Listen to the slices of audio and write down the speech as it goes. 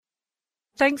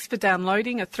Thanks for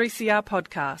downloading a 3CR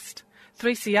podcast.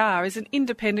 3CR is an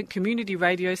independent community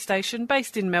radio station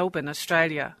based in Melbourne,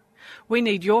 Australia. We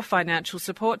need your financial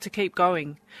support to keep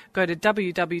going. Go to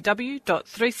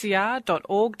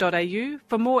www.3cr.org.au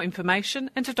for more information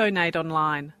and to donate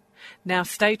online. Now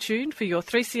stay tuned for your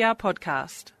 3CR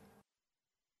podcast.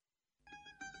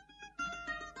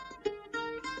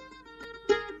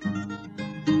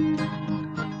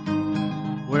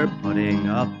 We're putting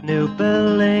up new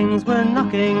buildings, we're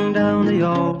knocking down the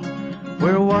old.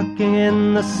 We're working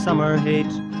in the summer heat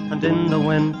and in the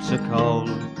winter cold.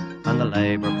 And the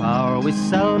labour power we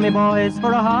sell, me boys,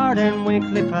 for a hard-earned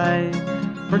weekly pay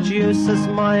produces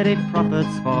mighty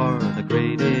profits for the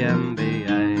greedy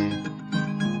MBA.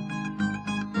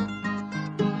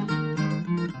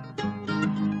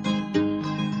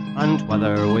 And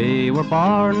whether we were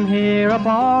born here or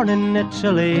born in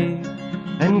Italy,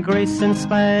 in Greece, in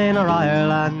Spain or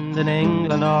Ireland, in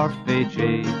England or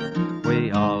Fiji, we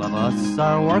all of us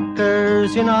are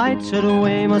workers, united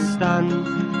we must stand,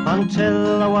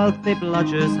 until the wealthy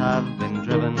bludgers have been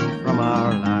driven from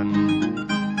our land.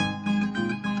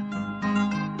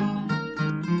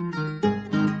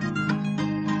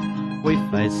 We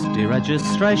faced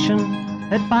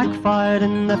deregistration, it backfired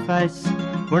in the face.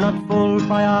 We're not fooled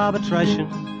by arbitration,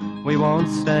 we won't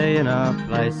stay in our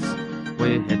place.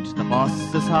 We hit the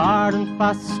bosses hard and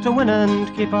fast to win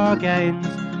and keep our gains,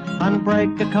 and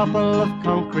break a couple of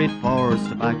concrete pours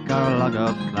to back our log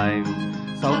of claims.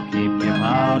 So keep your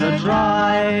powder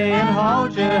dry and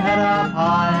hold your head up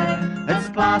high. It's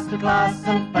class to class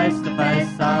and face to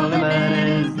face, our limit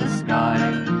is the sky.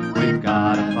 We've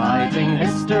got a fighting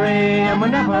history and we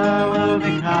never will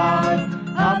be cowed.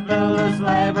 Our builders'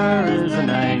 labour is a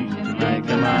name to make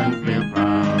a man feel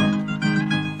proud.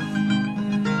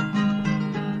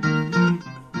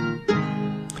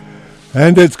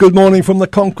 And it's good morning from the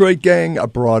Concrete Gang, a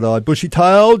bright-eyed,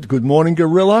 bushy-tailed. Good morning,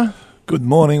 Gorilla. Good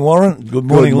morning, Warren. Good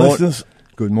morning, listeners.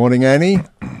 Good morning, Annie.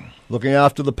 Looking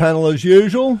after the panel as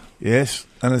usual. Yes,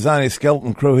 and there's only a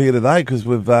skeleton crew here today because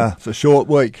we've... it's a short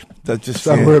week, so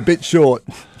we're a bit short.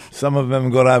 Some of them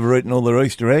got over eating all their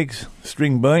Easter eggs.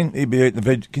 String bean, he'd be eating the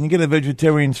veg. Can you get a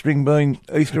vegetarian string bean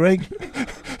Easter egg?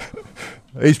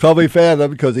 He's probably found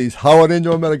them because he's hoeing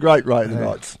into them at a great rate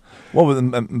tonight. What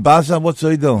with Buzzer? What's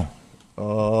he doing?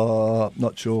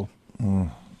 Not sure.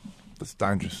 That's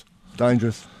dangerous.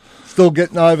 Dangerous. Still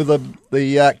getting over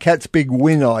the Cat's big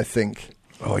win, I think.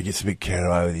 Oh, he gets a big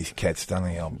care over these cats, doesn't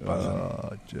he? Oh,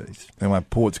 jeez. Anyway,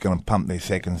 Port's going to pump their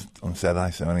seconds on Saturday,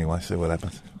 so anyway, see what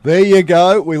happens. There you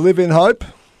go. We live in hope.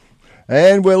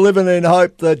 And we're living in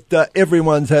hope that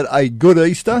everyone's had a good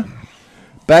Easter.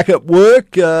 Back at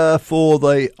work for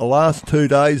the last 2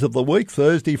 days of the week,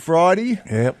 Thursday, Friday.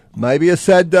 Yep. Maybe a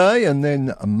sad day, and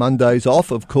then Monday's off,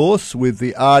 of course, with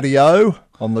the RDO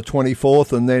on the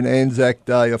 24th, and then Anzac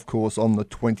Day, of course, on the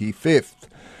 25th.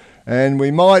 And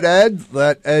we might add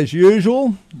that, as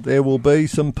usual, there will be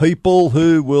some people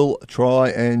who will try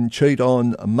and cheat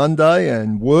on Monday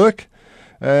and work.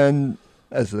 And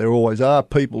as there always are,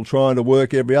 people trying to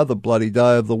work every other bloody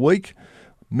day of the week,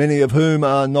 many of whom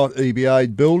are not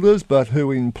EBA builders, but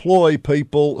who employ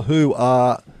people who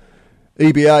are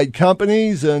EBA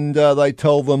companies, and they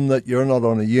tell them that you're not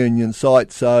on a union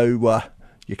site, so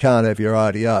you can't have your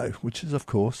RDO, which is, of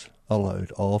course, a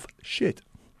load of shit.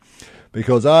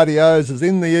 Because RDOs is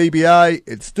in the EBA,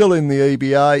 it's still in the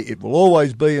EBA, it will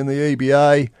always be in the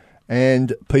EBA,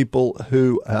 and people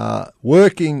who are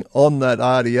working on that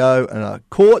RDO and are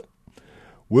caught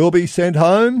will be sent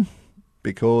home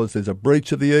because there's a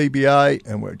breach of the EBA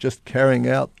and we're just carrying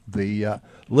out the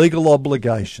legal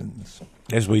obligations.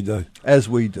 As we do. As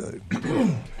we do.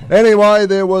 Anyway,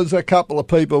 there was a couple of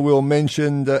people we'll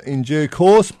mention in due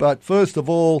course, but first of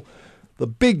all, the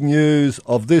big news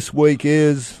of this week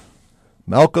is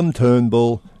Malcolm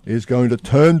Turnbull is going to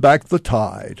turn back the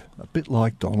tide, a bit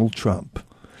like Donald Trump.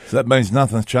 So that means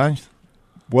nothing's changed?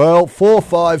 Well,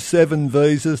 457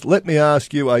 visas. Let me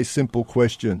ask you a simple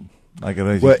question. Make it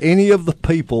easy. Were any of the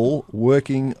people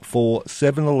working for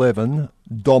 7-Eleven,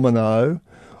 Domino,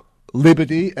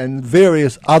 Liberty and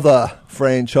various other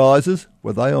franchises,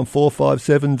 were they on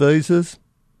 457 visas?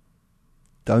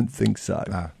 Don't think so.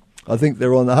 No. I think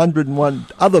they're on 101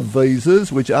 other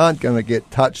visas which aren't going to get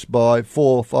touched by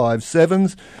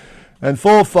 457s. And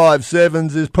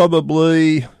 457s is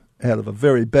probably, out of a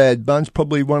very bad bunch,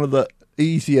 probably one of the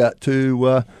easier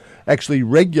to actually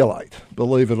regulate,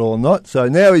 believe it or not. So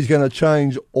now he's going to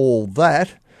change all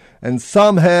that, and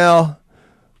somehow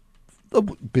the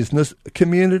business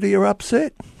community are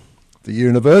upset. The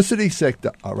university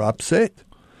sector are upset.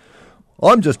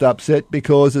 I'm just upset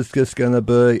because it's just going to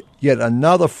be yet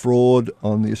another fraud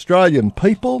on the Australian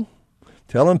people,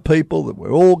 telling people that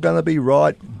we're all going to be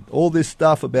right, all this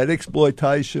stuff about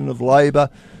exploitation of labour,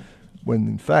 when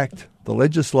in fact the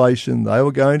legislation they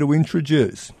were going to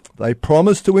introduce, they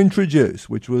promised to introduce,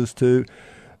 which was to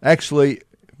actually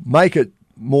make it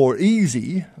more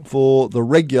easy for the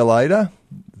regulator,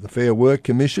 the Fair Work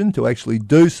Commission, to actually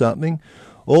do something.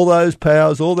 All those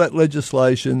powers, all that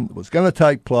legislation was going to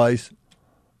take place,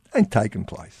 ain't taken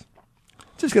place.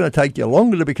 It's just going to take you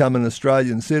longer to become an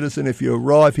Australian citizen if you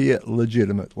arrive here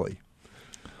legitimately.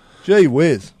 Gee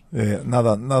whiz. Yeah,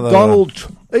 another.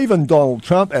 Even Donald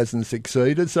Trump hasn't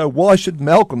succeeded, so why should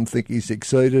Malcolm think he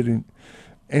succeeded in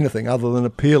anything other than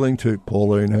appealing to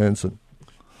Pauline Hanson?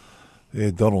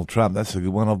 Yeah, Donald Trump, that's a good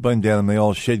one. I've been down in the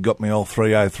old shed, got my old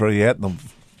 303 out, and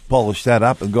I've polished that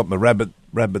up and got my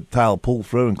rabbit tail pulled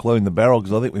through and cleaned the barrel,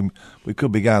 because I think we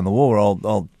could be going to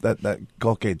war, that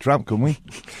cockhead Trump, couldn't we?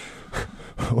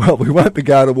 Well, we won't be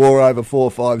going to war over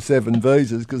 457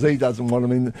 visas, because he doesn't want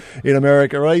them in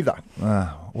America either.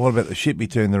 What about the ship he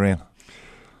turned around?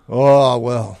 Oh,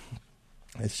 well,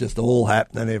 it's just all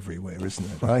happening everywhere, isn't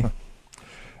it, eh?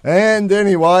 And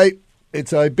anyway,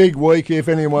 it's a big week if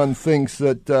anyone thinks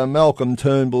that Malcolm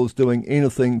Turnbull's doing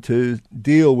anything to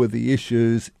deal with the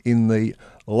issues in the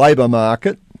labour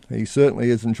market. He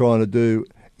certainly isn't trying to do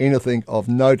anything of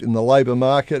note in the labour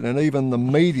market, and even the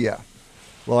media,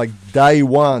 like Day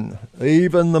One,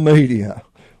 even the media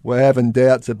were having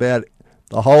doubts about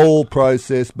the whole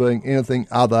process being anything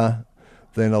other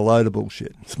than a load of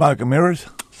bullshit. Smoke and mirrors?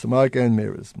 Smoke and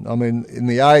mirrors. I mean, in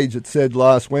The Age it said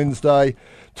last Wednesday,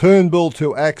 Turnbull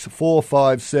to axe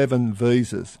 457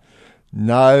 visas.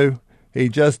 No, he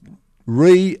just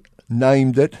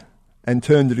renamed it and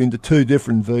turned it into two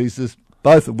different visas,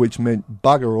 both of which meant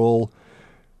bugger all.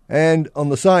 And on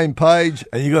the same page...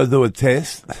 And you got to do a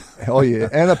test. Oh,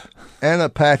 yeah. Anna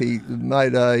Patty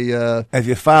made a... If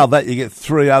you fail that, you get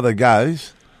 3 other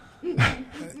goes. I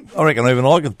reckon even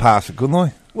I could pass it, couldn't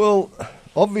I? Well,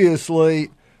 obviously,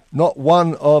 not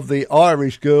one of the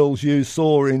Irish girls you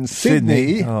saw in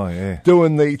Sydney Oh, yeah.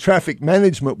 doing the traffic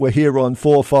management were here on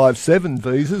 457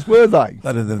 visas, were they?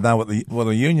 They didn't know what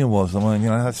the union was. I mean,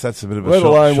 that's a bit of a Let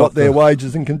alone shot what their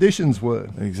wages and conditions were.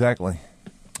 Exactly.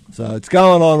 So it's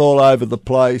going on all over the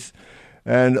place,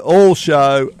 and all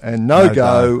show and no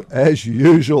go as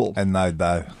usual. And no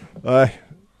dough.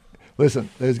 Listen,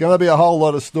 there's going to be a whole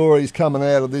lot of stories coming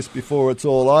out of this before it's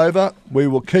all over. We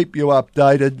will keep you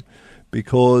updated,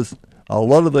 because a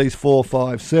lot of these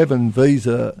 457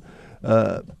 visa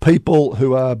people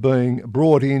who are being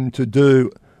brought in to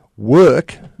do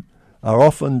work are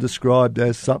often described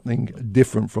as something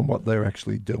different from what they're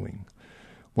actually doing.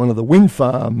 One of the wind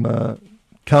farm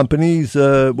companies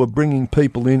were bringing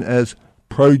people in as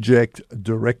project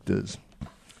directors,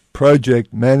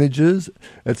 project managers,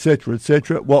 etc.,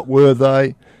 etc. What were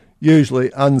they?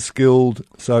 Usually unskilled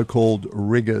so-called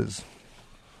riggers.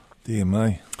 Dear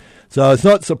me. So it's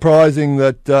not surprising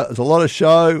that there's a lot of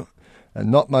show and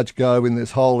not much go in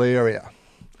this whole area.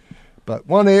 But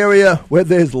one area where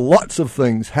there's lots of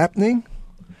things happening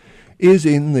is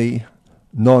in the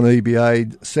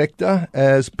non-EBA sector,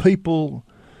 as people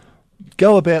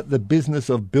go about the business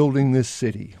of building this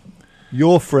city.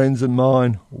 Your friends and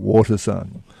mine,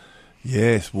 Watersun.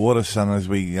 Yes, Watersun, as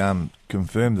we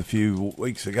confirmed a few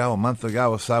weeks ago, a month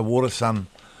ago or so, Watersun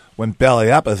went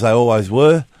belly up, as they always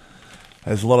were,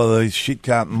 as a lot of these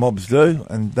shit-carting mobs do,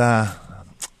 and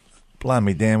blow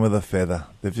me down with a feather.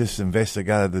 They've just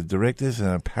investigated the directors, and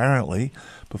apparently,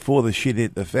 before the shit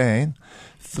hit the fan,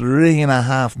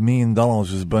 $3.5 million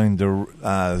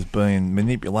has been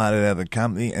manipulated out of the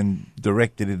company and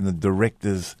directed in the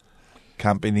directors'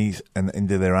 companies and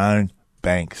into their own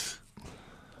banks.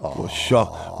 Oh,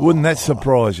 shock. Wouldn't that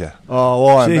surprise you?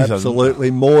 Oh, I'm absolutely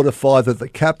mortified that the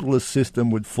capitalist system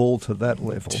would fall to that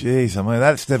level. Jeez, I mean,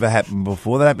 that's never happened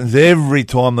before. That happens every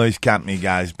time these company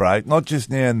goes broke. Not just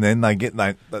now and then.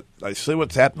 They see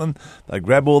what's happening. They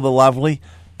grab all the lovely,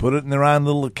 put it in their own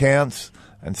little accounts,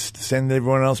 and send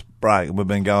everyone else broke. And we've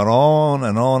been going on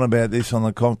and on about this on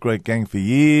the Concrete Gang for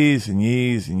years and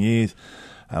years and years.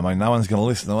 I mean, no one's going to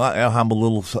listen to our humble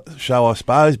little show, I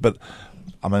suppose, but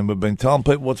I mean, we've been telling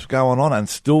people what's going on, and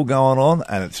it's still going on,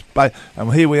 and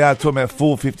and here we are talking about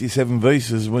 457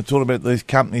 visas. We're talking about these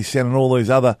companies sending all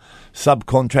these other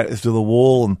subcontractors to the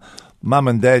wall, and mum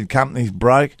and dad companies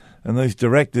broke, and these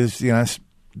directors,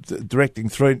 directing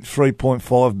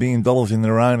 $3.5 billion in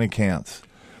their own accounts.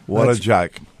 What a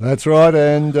joke. That's right,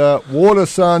 and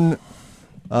Watersun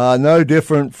are no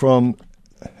different from,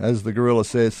 as the gorilla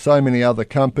says, so many other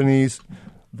companies.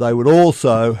 they would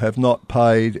also have not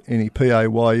paid any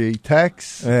PAYE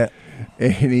tax,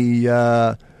 any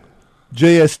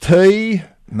GST,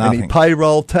 Nothing. any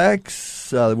payroll tax.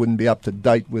 They wouldn't be up to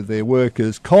date with their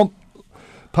workers' comp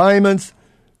payments.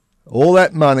 All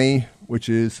that money, which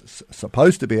is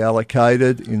supposed to be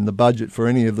allocated in the budget for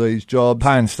any of these jobs,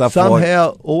 Paying stuff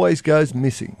somehow always goes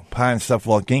missing. Paying stuff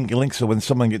like Inklink, so when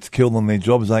someone gets killed on their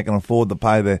jobs, they can afford to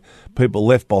pay their people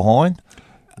left behind.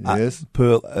 Yes.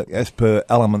 As per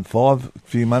Element 5 a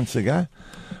few months ago.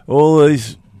 All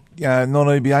these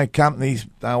non-EBA companies,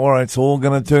 don't worry, it's all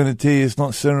going to turn to tears,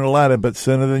 not sooner or later, but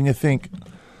sooner than you think.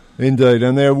 Indeed,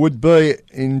 and there would be,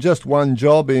 in just one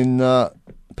job in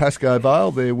Pascoe Vale,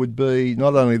 there would be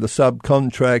not only the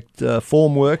subcontract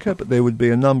form worker, but there would be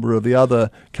a number of the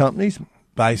other companies.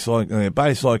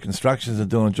 Bayside Constructions are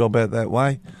doing a job out that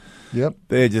way. Yep.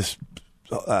 They're just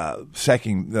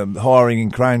hiring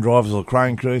in crane drivers or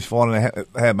crane crews, finding out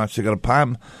how much they've got to pay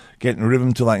them, getting rid of them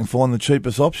until they can find the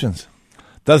cheapest options.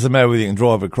 Doesn't matter whether you can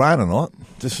drive a crane or not,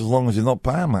 just as long as you're not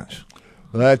paying much.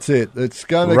 That's it. It's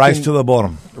going to race to the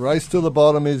bottom. Race to the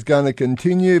bottom is going to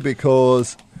continue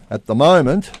because at the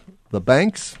moment the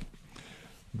banks,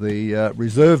 the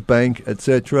Reserve Bank,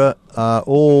 etc., are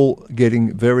all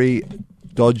getting very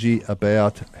dodgy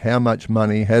about how much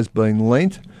money has been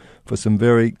lent for some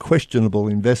very questionable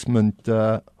investment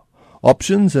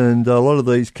options, and a lot of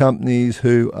these companies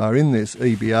who are in this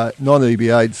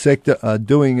non-EBA sector are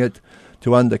doing it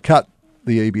to undercut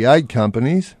the EBA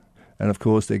companies, and of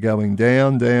course they're going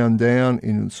down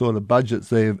in sort of budgets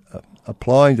they're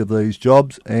applying to these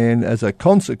jobs, and as a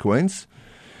consequence,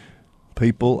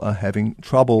 people are having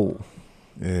trouble.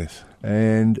 Yes.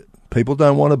 And people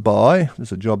don't want to buy.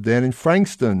 There's a job down in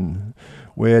Frankston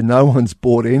where no one's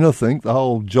bought anything. The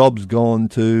whole job's gone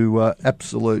to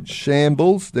absolute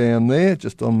shambles down there,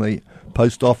 just on the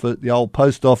post office, the old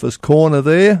post office corner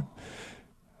there.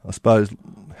 I suppose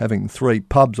having 3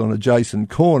 pubs on adjacent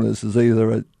corners is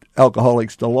either an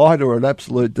alcoholic's delight or an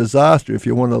absolute disaster if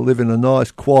you want to live in a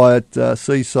nice, quiet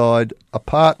seaside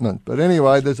apartment. But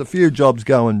anyway, there's a few jobs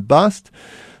going bust.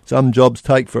 Some jobs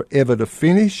take forever to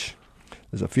finish.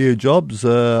 There's a few jobs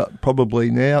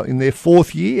probably now in their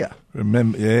 4th year.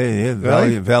 Remember,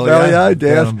 Valio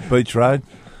down on Beach Road.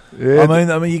 Yeah,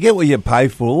 I mean, you get what you pay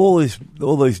for. All these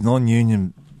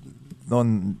non-union,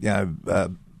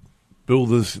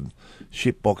 builders,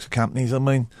 shipbox companies. I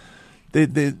mean,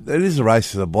 it is a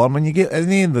race to the bottom. And you get at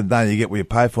the end of the day, you get what you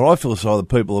pay for. I feel sorry the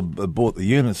people who bought the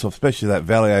units, especially that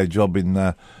Valio job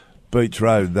in Beach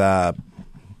Road,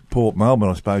 Port Melbourne,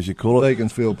 I suppose you call it.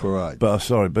 Beaconsfield Parade. But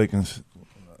sorry, Beacons.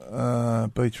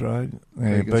 Beach Road.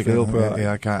 Yeah, Beaconsfield Parade.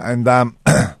 Yeah, okay. And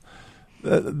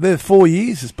they're 4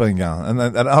 years it's been going, and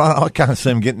I can't see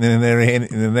them getting in there in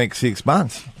the next 6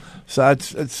 months. So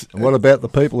it's. What about the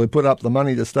people who put up the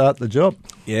money to start the job?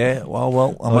 Yeah,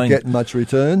 well, I Not mean, getting much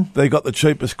return. they got the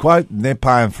cheapest quote and they're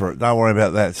paying for it. Don't worry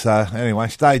about that. So anyway,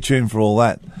 stay tuned for all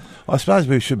that. I suppose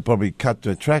we should probably cut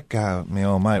to a track, my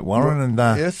old mate Warren, and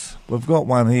yes, we've got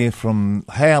one here from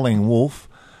Howling Wolf.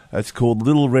 It's called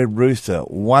Little Red Rooster.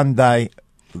 One day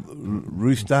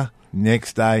rooster,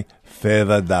 next day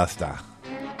feather duster.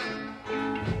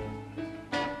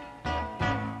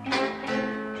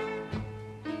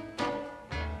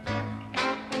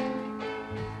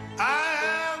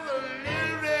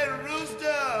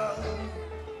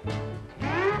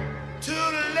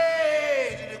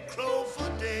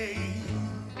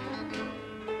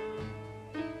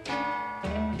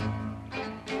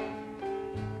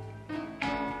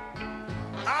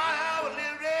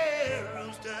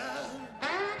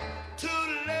 To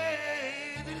the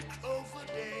lady, the crow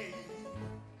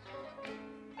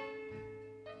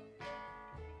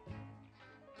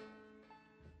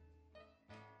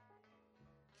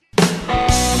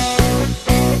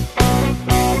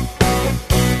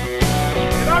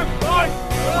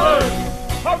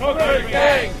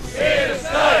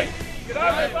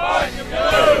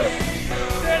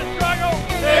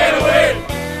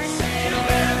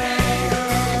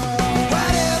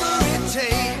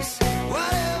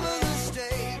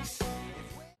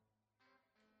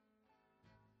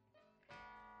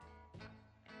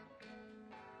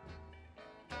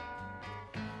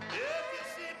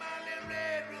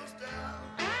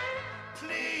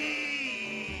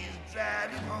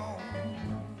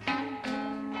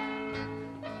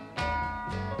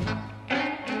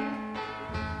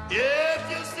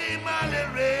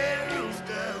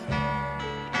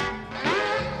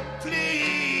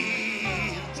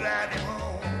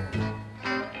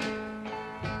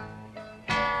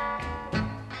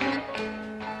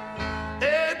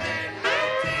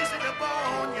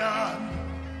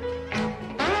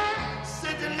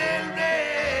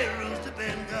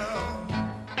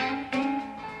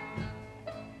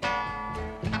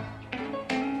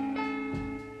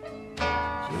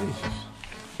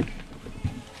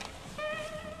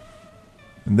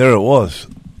And there it was,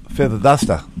 feather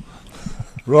duster.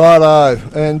 Righto,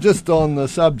 and just on the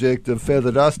subject of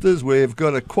feather dusters, we've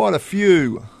got quite a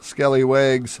few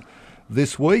scallywags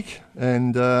this week,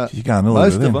 and most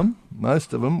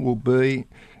of them will be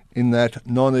in that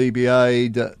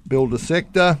non-EBA'd builder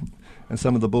sector and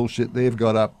some of the bullshit they've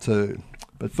got up to.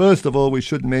 But first of all, we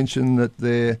should mention that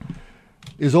there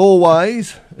is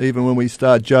always, even when we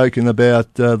start joking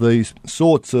about these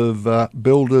sorts of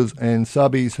builders and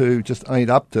subbies who just ain't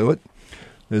up to it,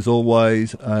 there's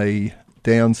always a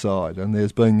downside, and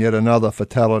there's been yet another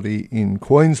fatality in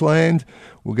Queensland.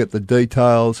 We'll get the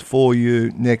details for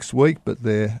you next week, but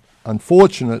there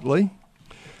unfortunately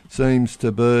seems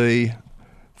to be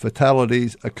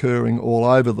fatalities occurring all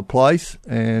over the place,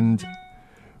 and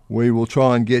we will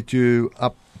try and get you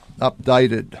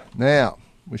updated. Now,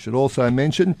 we should also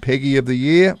mention Peggy of the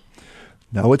Year.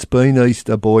 No, it's been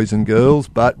Easter, boys and girls,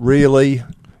 but really,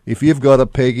 if you've got a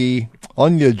Peggy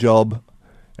on your job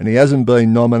and he hasn't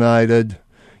been nominated,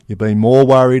 you've been more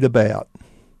worried about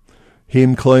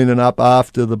him cleaning up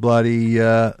after the bloody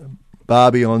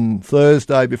Barbie on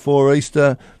Thursday before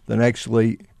Easter than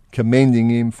actually commending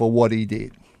him for what he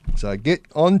did. So get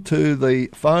onto the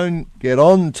phone, get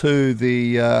on to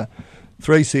the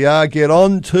 3CR, get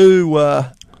on to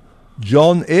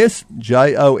John S,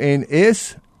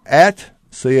 JONS, at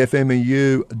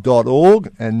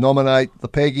cfmeu.org and nominate the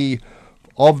Peggy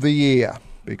of the Year,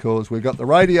 because we've got the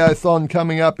Radiothon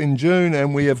coming up in June,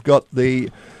 and we have got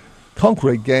the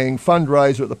Concrete Gang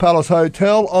fundraiser at the Palace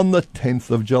Hotel on the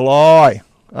 10th of July.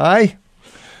 Eh?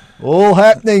 All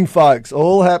happening, folks,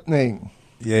 all happening.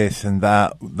 Yes, and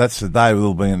that's the day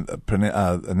we'll be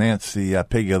announce the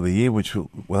Peggy of the Year, which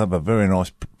we'll have a very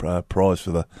nice prize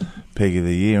for the Peggy of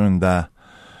the Year, and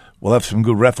we'll have some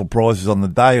good raffle prizes on the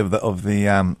day of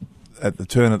the at the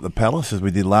turn at the Palace, as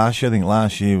we did last year. I think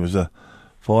last year was a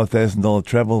 $5,000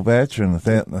 travel voucher and a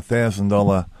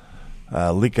 $1,000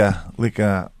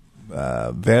 liquor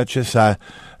voucher. So,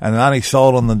 and it only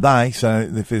sold on the day. So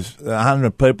if there's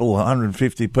 100 people,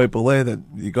 150 people there, that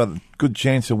you got a good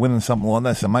chance of winning something like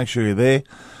that. So make sure you're there.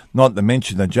 Not to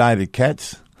mention the Jaded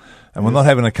Cats. And we're not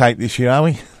having a cake this year, are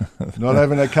we? Not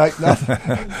having a cake, nothing.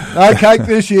 No cake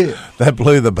this year. That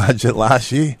blew the budget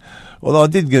last year. Although I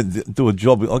did do a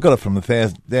job. I got it from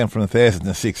down from 1,000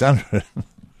 to 600.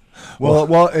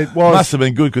 Well, it was. Must have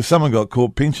been good because someone got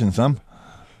caught pinching some.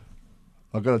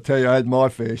 I've got to tell you, I had my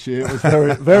fair share. It was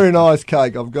very, very nice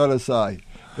cake, I've got to say.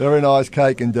 Very nice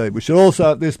cake indeed. We should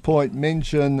also at this point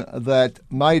mention that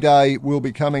May Day will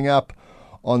be coming up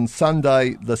on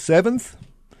Sunday the 7th,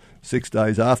 6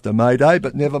 days after May Day,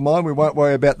 but never mind, we won't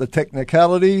worry about the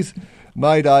technicalities.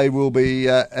 May Day will be,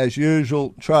 as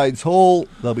usual, Trades Hall.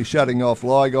 They'll be shutting off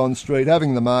Lygon Street,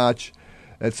 having the march,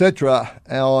 etc.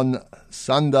 on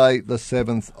Sunday the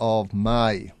 7th of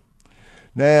May.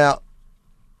 Now,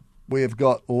 we have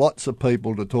got lots of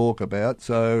people to talk about,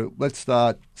 so let's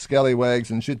start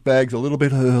scallywags and shitbags a little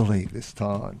bit early this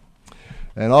time.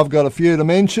 And I've got a few to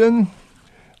mention.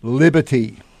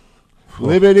 Liberty.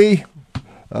 Liberty,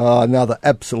 another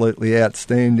absolutely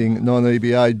outstanding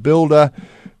non-EBA builder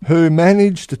who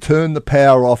managed to turn the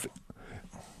power off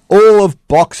all of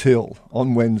Box Hill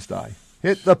on Wednesday.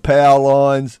 Hit the power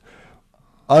lines.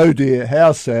 Oh dear,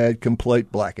 how sad,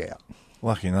 complete blackout.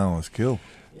 Lucky no one was killed.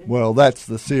 Well, that's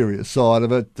the serious side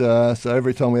of it. So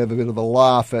every time we have a bit of a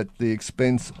laugh at the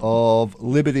expense of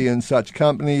Liberty and such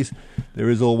companies, there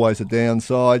is always a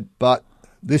downside. But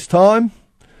this time,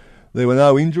 there were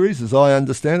no injuries, as I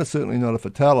understand it, certainly not a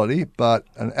fatality, but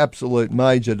an absolute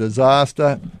major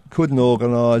disaster. Couldn't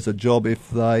organise a job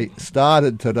if they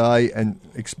started today and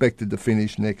expected to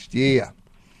finish next year.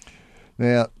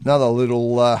 Now, another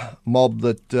little mob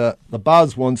that the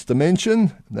Buzz wants to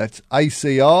mention, that's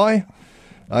ACI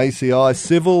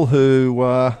Civil,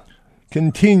 who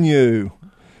continue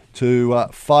to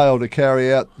fail to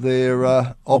carry out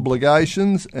their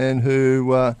obligations and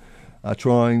who are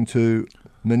trying to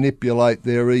manipulate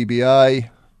their EBA.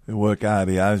 They work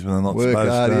RDOs when they're not work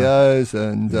supposed RDOs to.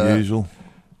 And the usual.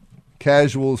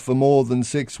 Casuals for more than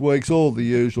 6 weeks, all the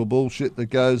usual bullshit that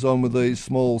goes on with these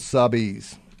small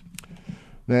subbies.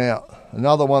 Now,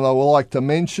 another one I would like to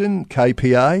mention,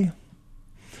 KPA,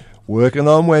 working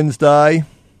on Wednesday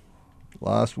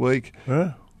last week.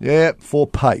 Yeah, for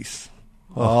Pace.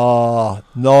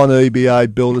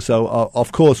 Non-EBA builder, so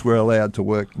of course we're allowed to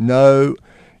work. No,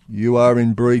 you are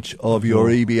in breach of your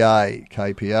EBA,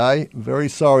 KPA. Very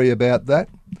sorry about that.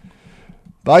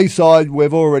 Bayside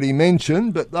we've already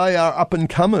mentioned, but they are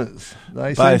up-and-comers.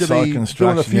 They seem to be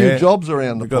doing a few jobs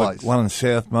around the place. One in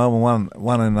South Melbourne,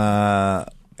 one in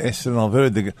Essendon. I've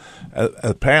heard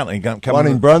apparently One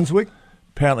in Brunswick?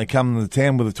 Apparently coming to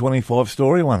town with a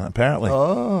 25-story one, apparently.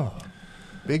 Oh,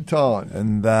 big time.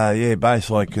 And,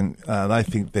 basically they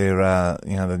think they're,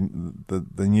 the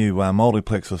new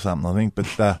multiplex or something, I think.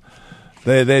 But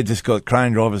they're just got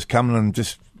crane drivers coming and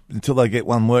just until they get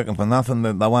one working for nothing,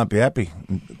 they won't be happy.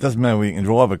 It doesn't matter where you can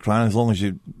drive a crane as long as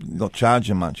you're not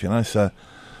charging much, So,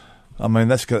 I mean,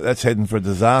 that's heading for a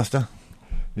disaster.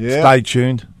 Yeah. Stay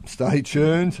tuned. Stay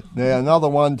tuned. Now, another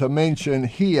one to mention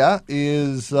here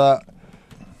is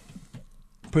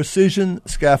precision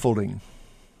scaffolding.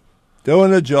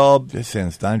 Doing a job. This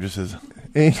sounds dangerous, as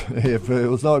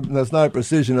there's no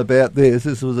precision about this.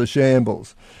 This was a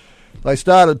shambles. They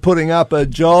started putting up a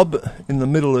job in the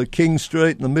middle of King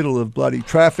Street, in the middle of bloody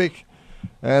traffic,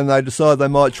 and they decided they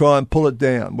might try and pull it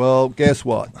down. Well, guess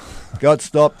what? Got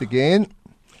stopped again.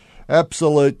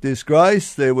 Absolute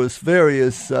disgrace. There was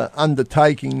various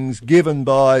undertakings given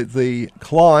by the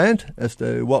client as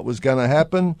to what was going to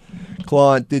happen.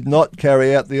 Client did not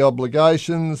carry out the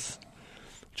obligations.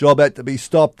 Job had to be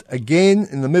stopped again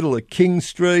in the middle of King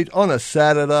Street on a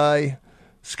Saturday.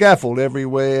 Scaffold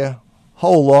everywhere.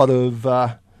 Whole lot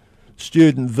of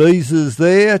student visas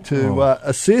there to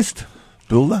assist.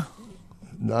 Builder?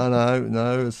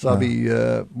 No. A subby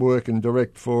working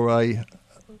direct for a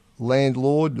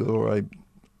landlord or a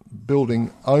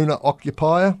building owner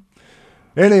occupier.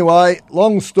 Anyway,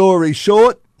 long story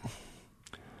short,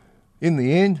 in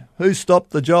the end, who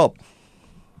stopped the job?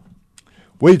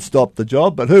 We'd stopped the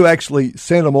job, but who actually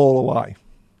sent them all away?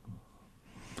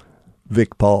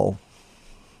 VicPol.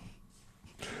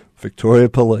 Victoria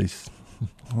Police.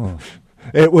 Oh.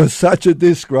 It was such a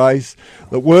disgrace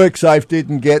that WorkSafe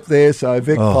didn't get there, so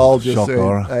VicPol just said,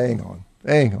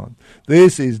 hang on.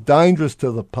 This is dangerous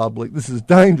to the public. This is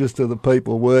dangerous to the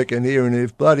people working here, and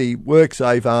if bloody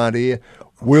WorkSafe aren't here,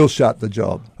 we'll shut the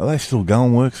job. Are they still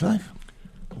going WorkSafe?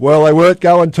 Well, they weren't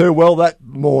going too well that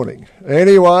morning.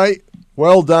 Anyway,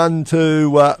 well done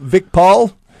to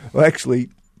VicPol, who actually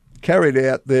carried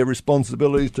out their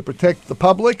responsibilities to protect the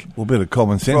public. Well, a bit of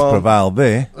common sense prevailed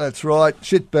there. That's right.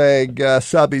 Shitbag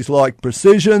subbies like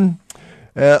Precision,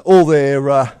 all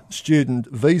their student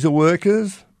visa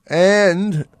workers,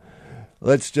 and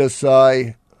let's just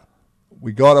say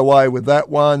we got away with that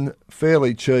one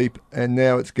fairly cheap, and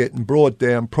now it's getting brought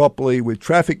down properly with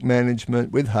traffic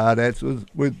management, with hard hats,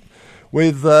 with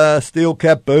steel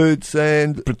cap boots,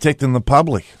 and protecting the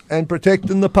public.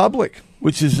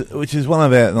 Which is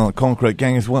one of our concrete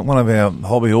gangs, one of our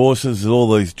hobby horses.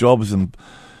 All these jobs and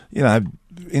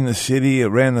in the city,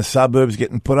 around the suburbs,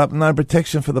 getting put up, no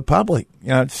protection for the public.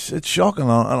 It's shocking.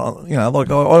 I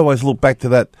always look back to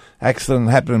that accident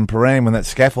that happened in Prahran when that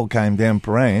scaffold came down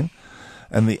Prahran,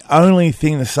 and the only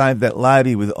thing to save that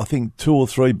lady with I think 2 or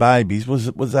 3 babies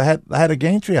was they had a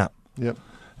gantry up. Yep.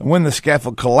 And when the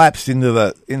scaffold collapsed in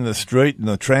the street and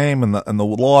the tram and the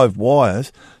live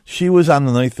wires, she was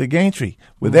underneath the gantry.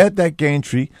 Without that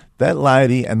gantry, that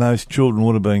lady and those children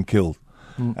would have been killed.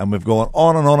 And we've gone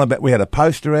on and on about. We had a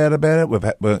poster out about it.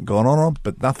 We've gone on,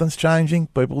 but nothing's changing.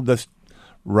 People just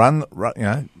run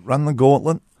the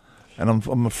gauntlet. And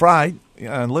I'm afraid,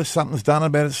 unless something's done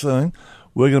about it soon,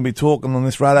 we're going to be talking on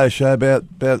this radio show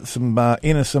about some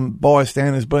innocent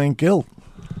bystanders being killed.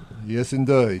 Yes,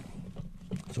 indeed.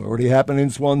 It's already happened in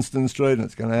Swanston Street, and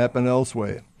it's going to happen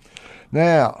elsewhere.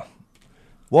 Now,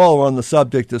 while we're on the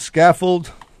subject of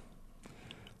scaffold,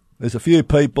 there's a few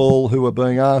people who are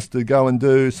being asked to go and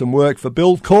do some work for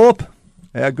Buildcorp,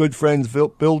 our good friends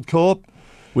Buildcorp.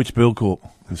 Which Buildcorp?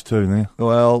 There's 2 now.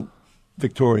 Well,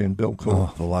 Victorian Buildcorp.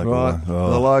 Oh, the local right? one.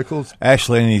 Oh. The locals.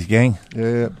 Ashley and his gang.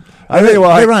 Yeah. Anyway,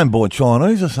 they're owned by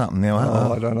Chinese or something now,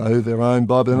 aren't they? I don't know who they're owned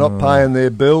by, but they're not paying their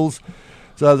bills.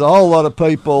 So there's a whole lot of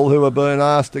people who are being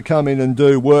asked to come in and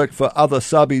do work for other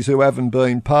subbies who haven't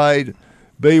been paid.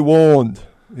 Be warned.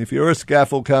 If you're a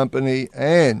scaffold company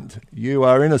and you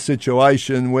are in a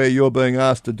situation where you're being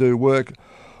asked to do work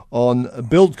on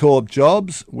Buildcorp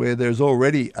jobs where there's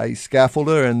already a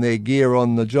scaffolder and their gear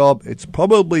on the job, it's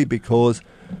probably because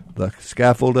the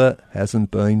scaffolder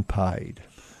hasn't been paid.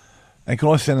 And can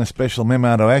I send a special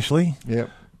memo to Ashley? Yep.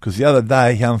 Because the other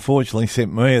day, he unfortunately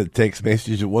sent me a text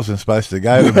message that wasn't supposed to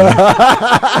go to me.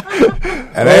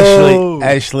 And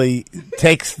Ashley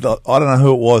texted, I don't know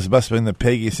who it was, it must have been the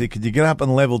Peggy, said, could you get up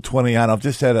on level 28? I've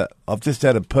just had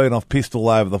a peen-off pistol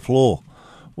over the floor.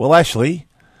 Well, Ashley,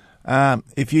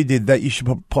 if you did that, you should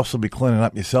possibly clean it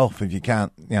up yourself if you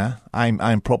can't,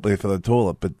 aim properly for the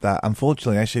toilet. But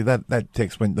unfortunately, Ashley, that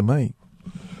text went to me.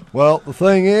 Well, the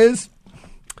thing is,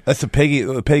 that's the Peggy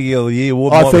of the Year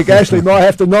award. I think Ashley might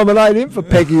have to nominate him for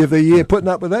Peggy of the Year, putting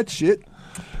up with that shit.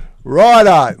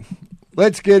 Righto.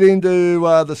 let's get into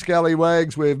the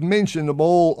scallywags. We've mentioned them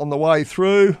all on the way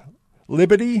through.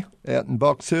 Liberty out in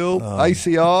Box Hill,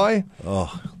 ACI,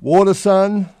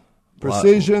 Watersun,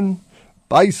 Precision,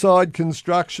 Bayside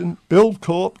Construction,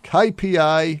 Buildcorp,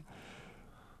 KPA.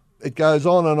 It goes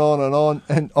on and on and on.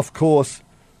 And, of course,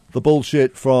 the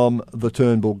bullshit from the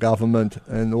Turnbull government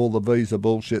and all the visa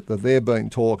bullshit that they've been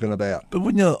talking about. But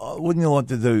wouldn't you like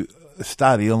to do a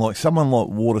study on like someone like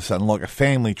Watersun, like a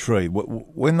family tree,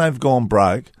 when they've gone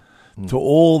broke, to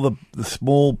all the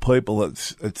small people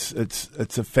that's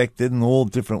it's affected in all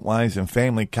different ways, and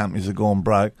family companies have gone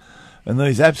broke, and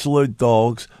these absolute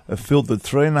dogs have filtered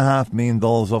 $3.5 million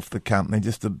off the company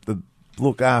just to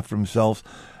look after themselves,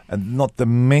 and not to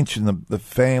mention the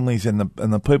families and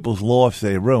the people's lives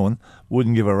they're ruined.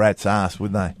 Wouldn't give a rat's ass,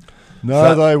 would they?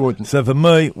 No, they wouldn't. So for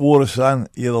me, Watersun,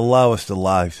 you're the lowest of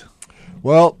lows.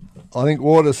 Well, I think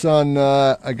Watersun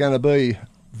are going to be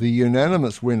the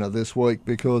unanimous winner this week,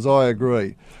 because I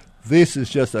agree. This is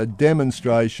just a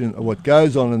demonstration of what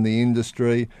goes on in the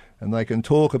industry, and they can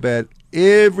talk about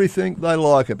everything they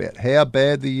like about how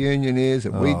bad the union is,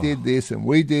 and we did this and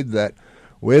we did that.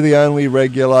 We're the only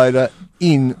regulator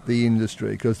in the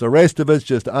industry, because the rest of it's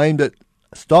just aimed at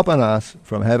stopping us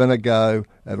from having a go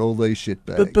at all these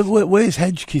shitbags. But where's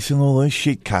Hedgekiss and all these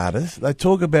shit carters? They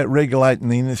talk about regulating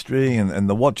the industry and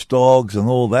the watchdogs and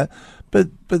all that, but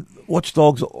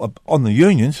watchdogs on the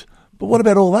unions. But what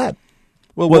about all that?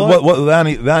 Well,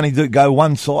 they only do go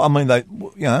one side. I mean, what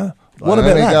about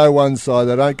that? They only go one side.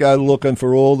 They don't go looking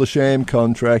for all the sham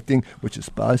contracting, which is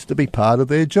supposed to be part of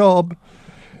their job.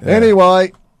 Yeah.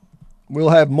 Anyway, we'll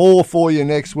have more for you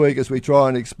next week as we try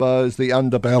and expose the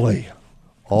underbelly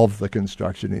of the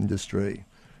construction industry.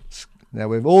 Now,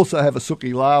 we also have a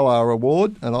Suki Lawa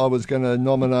award, and I was going to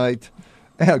nominate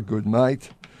our good mate,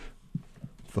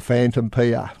 the Phantom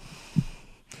Pia.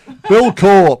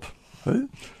 Buildcorp. Who?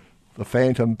 The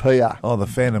Phantom Pia. Oh, the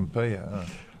Phantom Pia. Oh.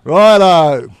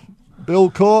 Righto.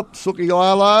 Buildcorp, Suki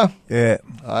Lawa. Yeah.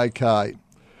 Okay.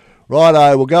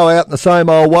 Righto, we'll go out in the same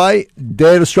old way.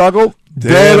 Dare to struggle,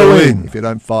 dare to win. If you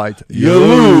don't fight, you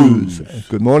lose.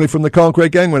 Good morning from the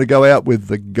Concrete Gang. We're going to go out with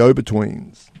the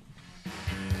Go-Betweens.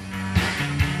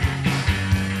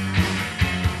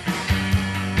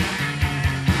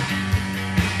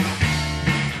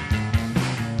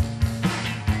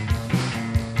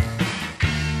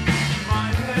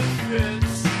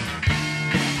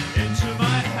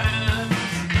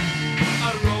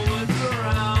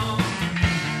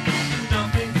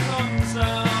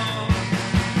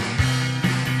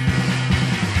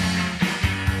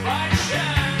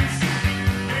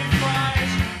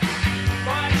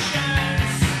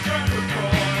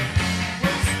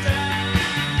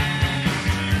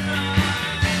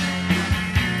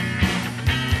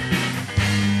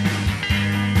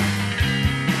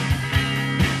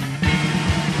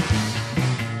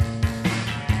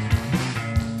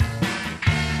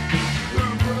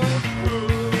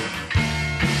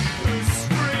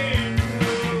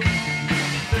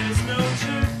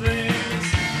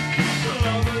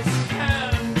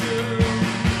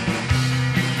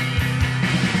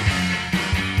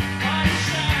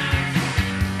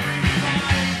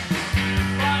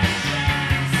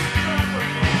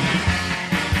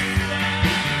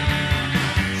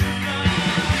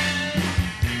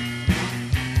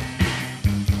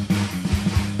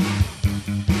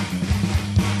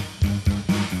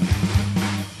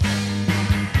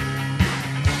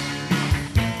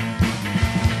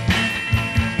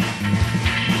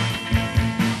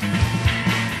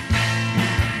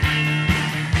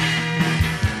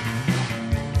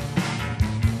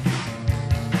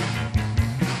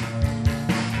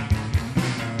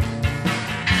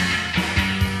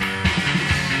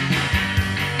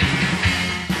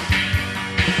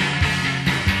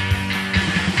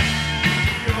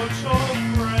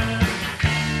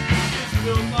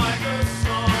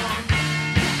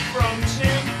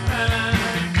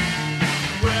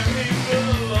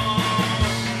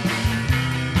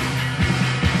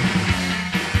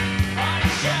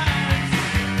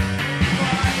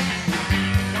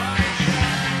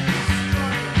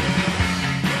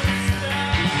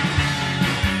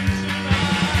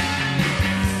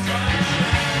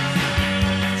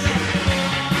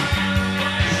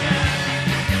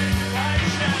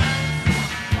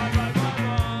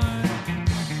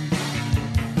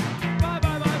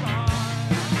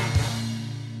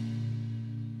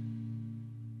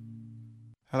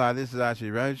 Hello, this is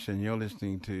Archie Roach, and you're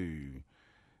listening to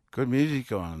good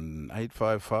music on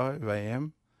 855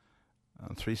 AM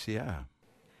on 3CR.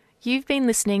 You've been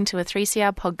listening to a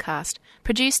 3CR podcast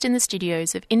produced in the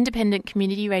studios of independent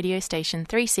community radio station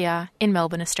 3CR in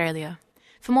Melbourne, Australia.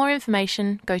 For more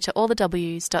information, go to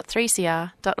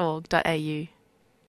allthews.3cr.org.au.